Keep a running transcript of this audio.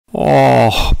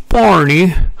Oh,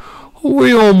 Barney, are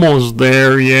we almost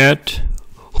there yet?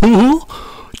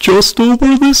 Just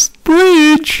over this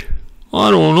bridge.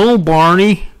 I don't know,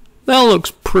 Barney. That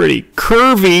looks pretty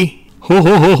curvy.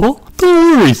 Don't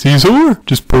worry, CEAZOR.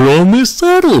 Just put on this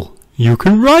saddle. You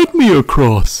can ride me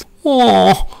across.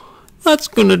 Oh, that's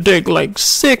gonna take like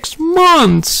 6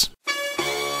 months.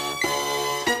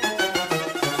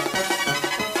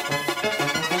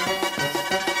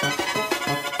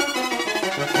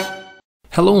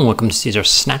 Hello and welcome to CEAZOR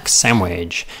Snack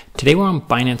Sandwich. Today we're on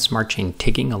Binance Smart Chain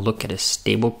taking a look at a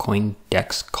stablecoin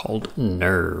DEx called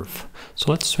NRV.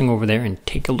 So let's swing over there and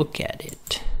take a look at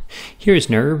it. Here is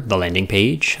NRV, the landing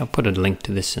page. I'll put a link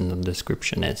to this in the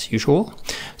description as usual.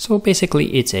 So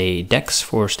basically it's a DEx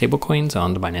for stablecoins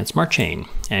on the Binance Smart Chain.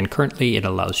 And currently it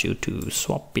allows you to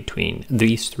swap between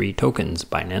these 3 tokens,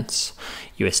 Binance,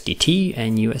 USDT,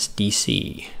 and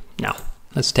USDC. Now,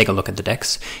 let's take a look at the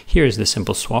DEx. Here is the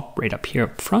simple swap right up here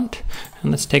up front.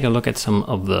 And let's take a look at some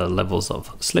of the levels of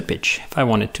slippage. If I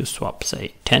wanted to swap,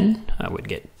 say, 10, I would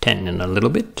get 10 in a little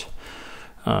bit.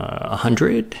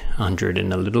 100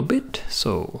 in a little bit.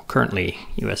 So currently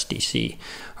USDC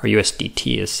or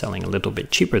USDT is selling a little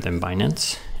bit cheaper than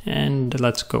Binance. And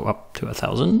let's go up to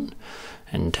 1,000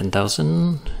 and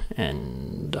 10,000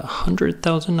 and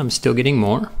 100,000. I'm still getting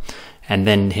more. And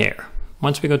then here.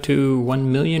 Once we go to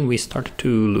 1 million, we start to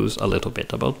lose a little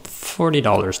bit, about $40,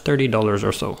 $30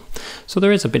 or so. So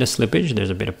there is a bit of slippage.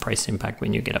 There's a bit of price impact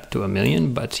when you get up to 1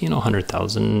 million, but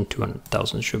 100,000,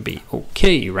 200,000 should be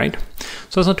okay, right?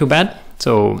 So it's not too bad.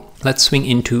 So let's swing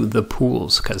into the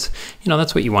pools because,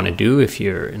 that's what you want to do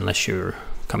unless you're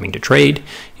coming to trade.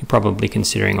 You're probably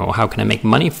considering, oh, how can I make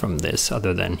money from this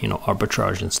other than,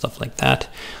 arbitrage and stuff like that.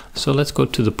 So let's go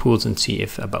to the pools and see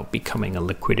about becoming a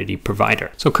liquidity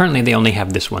provider. So currently they only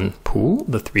have this one pool,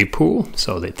 the 3 pool.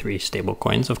 So the 3 stable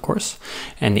coins, of course,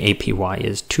 and the APY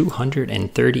is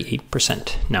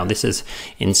 238%. Now this is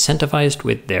incentivized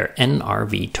with their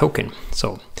NRV token.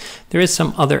 So there is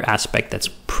some other aspect that's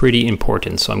pretty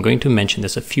important. So I'm going to mention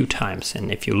this a few times.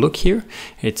 And if you look here,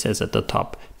 it says at the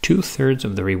top, 2/3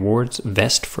 of the rewards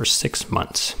vest for 6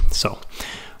 months. So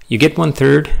you get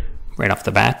 1/3 right off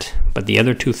the bat, but the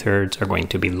other 2/3 are going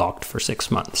to be locked for 6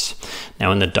 months.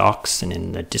 Now in the docs and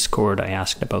in the Discord, I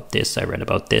asked about this, I read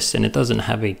about this, and it doesn't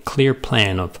have a clear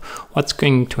plan of what's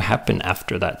going to happen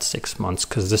after that 6 months,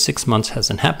 because the 6 months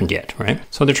hasn't happened yet, right?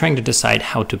 So they're trying to decide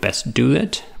how to best do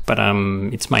it. But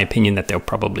it's my opinion that they'll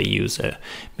probably use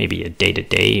maybe a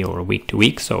day-to-day or a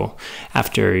week-to-week. So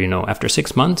after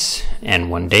 6 months and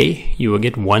 1 day, you will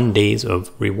get 1 days of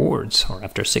rewards. Or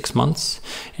after 6 months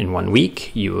and 1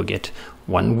 week, you will get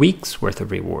 1 week's worth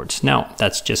of rewards. Now,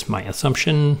 that's just my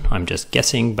assumption. I'm just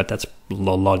guessing, but that's the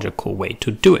logical way to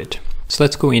do it. So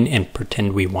let's go in and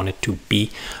pretend we wanted to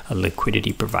be a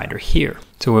liquidity provider here.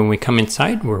 So when we come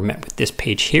inside, we're met with this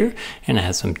page here, and it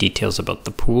has some details about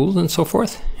the pools and so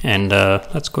forth. And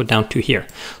let's go down to here.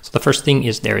 So the first thing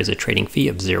is there is a trading fee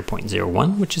of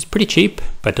 0.01, which is pretty cheap.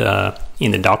 But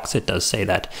in the docs, it does say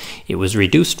that it was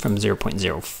reduced from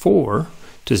 0.04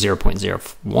 to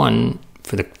 0.01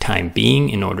 for the time being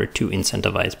in order to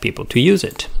incentivize people to use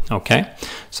it. Okay,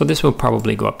 so this will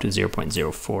probably go up to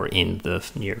 0.04 in the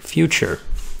near future.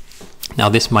 Now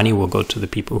this money will go to the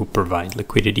people who provide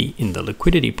liquidity in the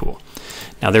liquidity pool.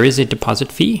 Now there is a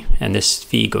deposit fee, and this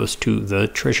fee goes to the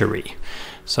treasury.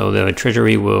 So the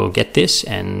treasury will get this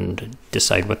and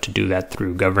decide what to do that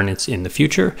through governance in the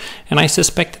future. And I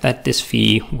suspect that this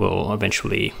fee will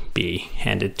eventually be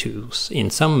handed to,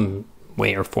 in some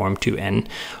way or form, to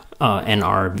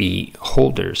NRV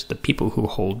holders, the people who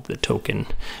hold the token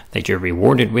that you're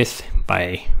rewarded with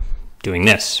by doing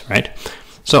this, right?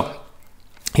 So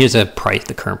here's a price,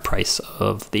 the current price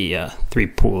of the 3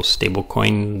 pool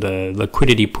stablecoin, the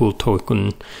liquidity pool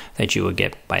token that you will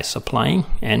get by supplying.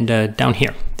 And down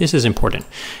here, this is important.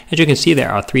 As you can see,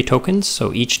 there are 3 tokens,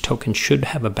 so each token should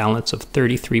have a balance of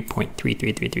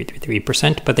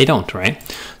 33.333333%, but they don't, right?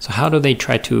 So how do they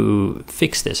try to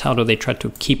fix this? How do they try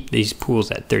to keep these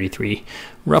pools at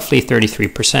roughly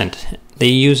 33%? They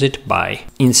use it by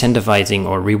incentivizing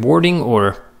or rewarding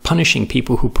or punishing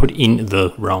people who put in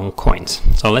the wrong coins.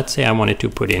 So let's say I wanted to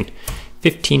put in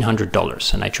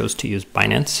 $1,500 and I chose to use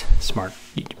Binance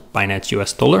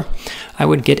US dollar. I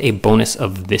would get a bonus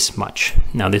of this much.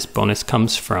 Now this bonus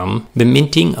comes from the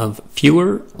minting of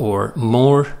fewer or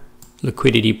more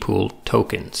liquidity pool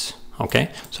tokens.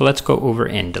 Okay, so let's go over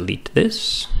and delete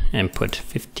this and put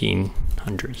 $1,500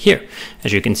 100 here.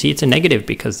 As you can see, it's a negative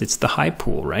because it's the high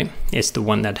pool, right? It's the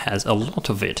one that has a lot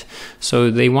of it.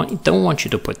 So they don't want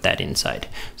you to put that inside.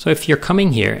 So if you're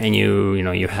coming here and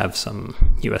you have some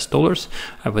US dollars,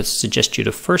 I would suggest you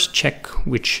to first check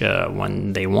which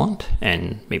one they want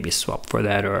and maybe swap for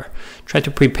that, or try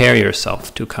to prepare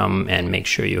yourself to come and make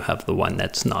sure you have the one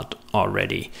that's not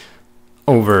already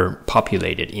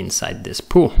overpopulated inside this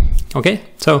pool. Okay,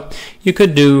 so you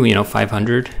could do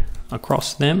 500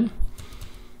 across them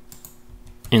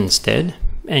instead,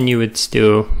 and you would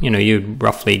still you'd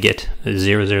roughly get a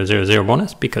 0.000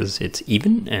 bonus because it's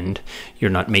even and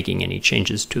you're not making any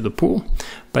changes to the pool.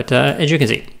 But as you can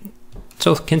see,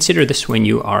 so consider this when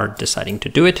you are deciding to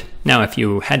do it. Now, if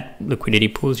you had liquidity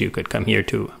pools, you could come here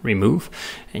to remove,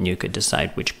 and you could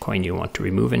decide which coin you want to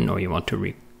remove in, or you want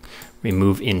to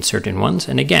remove in certain ones.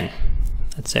 And again,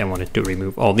 let's say I wanted to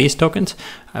remove all these tokens,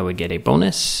 I would get a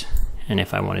bonus. And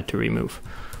if I wanted to remove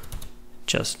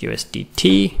just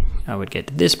USDT, I would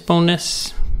get this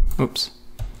bonus. Oops.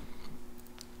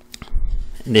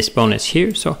 This bonus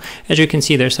here. So as you can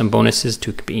see, there's some bonuses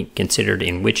to be considered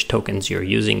in which tokens you're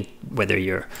using, whether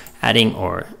you're adding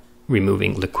or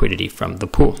removing liquidity from the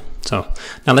pool. So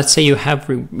now let's say you have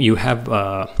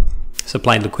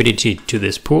supplied liquidity to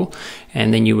this pool,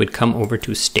 and then you would come over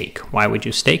to stake. Why would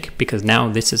you stake? Because now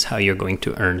this is how you're going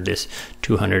to earn this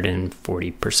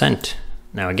 240%.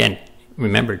 Now again,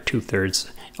 remember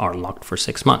 2/3 are locked for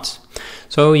 6 months.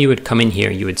 So you would come in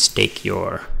here, you would stake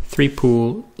your 3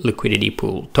 pool liquidity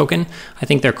pool token. I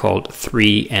think they're called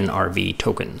 3 NRV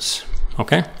tokens.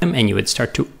 Okay, and you would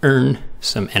start to earn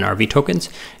some NRV tokens,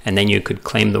 and then you could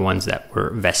claim the ones that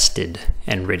were vested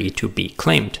and ready to be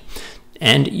claimed.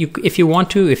 And if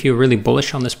you're really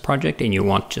bullish on this project and you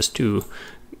want just to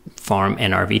farm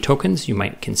NRV tokens, you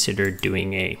might consider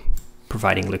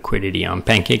providing liquidity on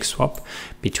PancakeSwap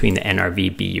between the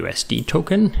NRV BUSD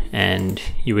token, and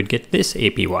you would get this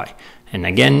APY. And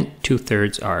again,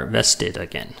 2/3 are vested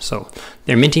again. So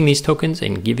they're minting these tokens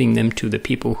and giving them to the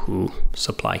people who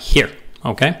supply here.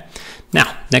 Okay.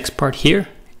 Now, next part here,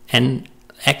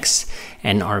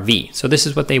 NRV. So this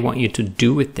is what they want you to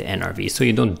do with the NRV. So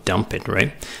you don't dump it,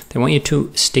 right? They want you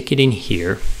to stick it in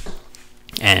here.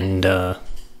 And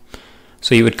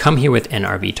so you would come here with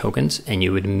NRV tokens and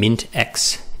you would mint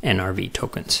X NRV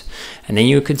tokens. And then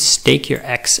you could stake your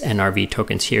X NRV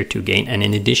tokens here to gain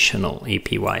an additional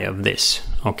APY of this.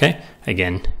 Okay.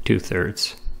 Again,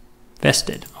 2/3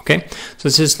 vested. Okay, so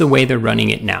this is the way they're running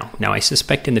it now. Now I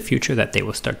suspect in the future that they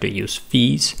will start to use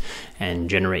fees and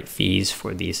generate fees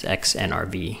for these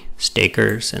XNRV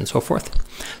stakers and so forth.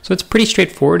 So it's pretty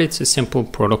straightforward. It's a simple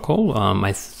protocol.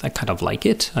 I kind of like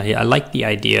it. I like the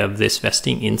idea of this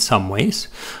vesting in some ways.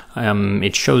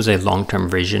 It shows a long-term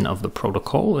vision of the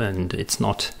protocol, and it's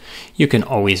not, you can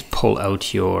always pull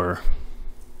out your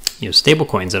stable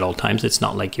coins at all times. It's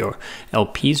not like your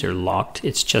LPs are locked.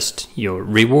 It's just your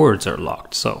rewards are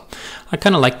locked. So I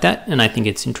kind of like that, and I think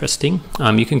it's interesting.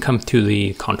 You can come to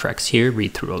the contracts here,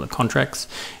 read through all the contracts.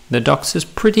 The docs is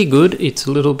pretty good. It's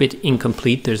a little bit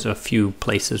incomplete. There's a few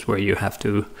places where you have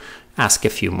to ask a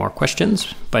few more questions,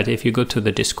 but if you go to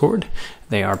the Discord,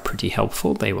 they are pretty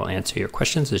helpful. They will answer your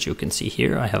questions. As you can see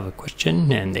here, I have a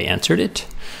question and they answered it.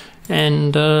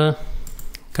 And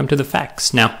come to the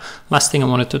facts. Now, last thing I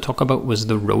wanted to talk about was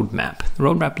the roadmap. The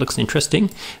roadmap looks interesting.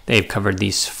 They've covered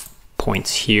these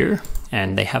points here,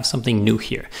 and they have something new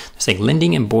here. It's like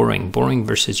lending and borrowing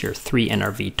versus your 3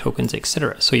 NRV tokens,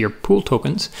 etc. So your pool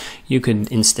tokens, you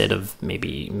could, instead of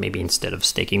maybe instead of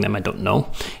staking them, I don't know.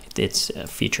 It's a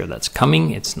feature that's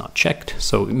coming. It's not checked.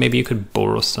 So maybe you could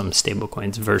borrow some stable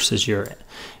coins versus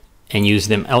and use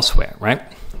them elsewhere, right?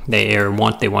 They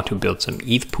want to build some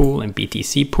ETH pool and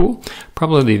BTC pool.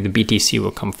 Probably the BTC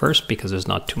will come first because there's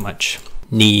not too much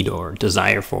need or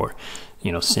desire for,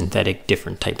 synthetic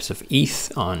different types of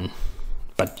ETH on.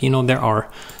 But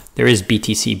there is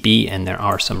BTCB, and there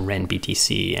are some REN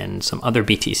BTC and some other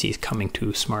BTCs coming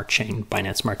to Smart Chain,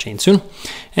 Binance Smart Chain soon.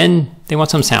 And they want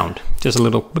some sound, just a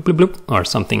little bloop, bloop, bloop, or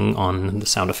something on the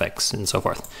sound effects and so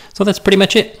forth. So that's pretty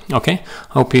much it. Okay.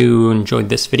 I hope you enjoyed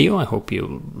this video. I hope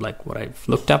you like what I've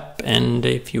looked up. And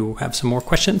if you have some more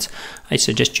questions, I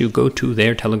suggest you go to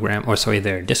their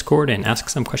their Discord and ask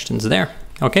some questions there.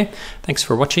 Okay. Thanks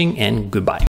for watching, and goodbye.